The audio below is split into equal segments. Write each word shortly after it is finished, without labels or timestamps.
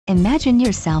Imagine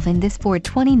yourself in this Ford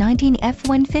 2019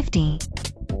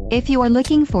 F-150. If you are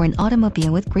looking for an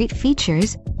automobile with great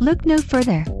features, look no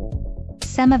further.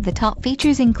 Some of the top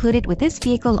features included with this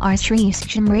vehicle are Sirius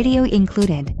XM radio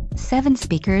included, 7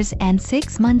 speakers and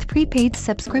 6-month prepaid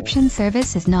subscription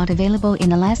service is not available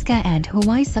in Alaska and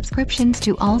Hawaii. Subscriptions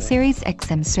to all Sirius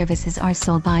XM services are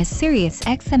sold by Sirius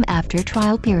XM after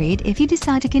trial period. If you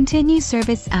decide to continue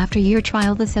service after your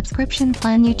trial, the subscription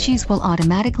plan you choose will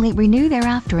automatically renew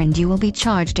thereafter and you will be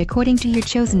charged according to your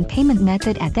chosen payment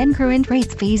method at then current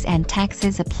rates. Fees and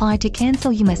taxes apply. To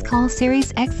cancel, you must call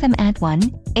Sirius XM at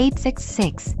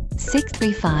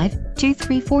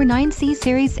 1-866-635-2349. See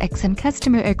Sirius XM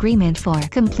customer agreement for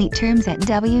complete terms at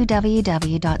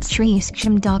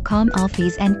www.siriusxm.com. All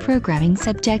fees and programming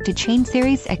subject to change.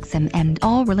 Sirius XM and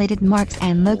all related marks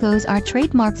and logos are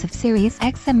trademarks of Sirius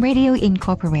XM Radio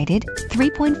Incorporated.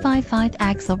 3.55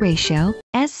 axle ratio,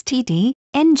 STD,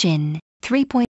 engine, 3.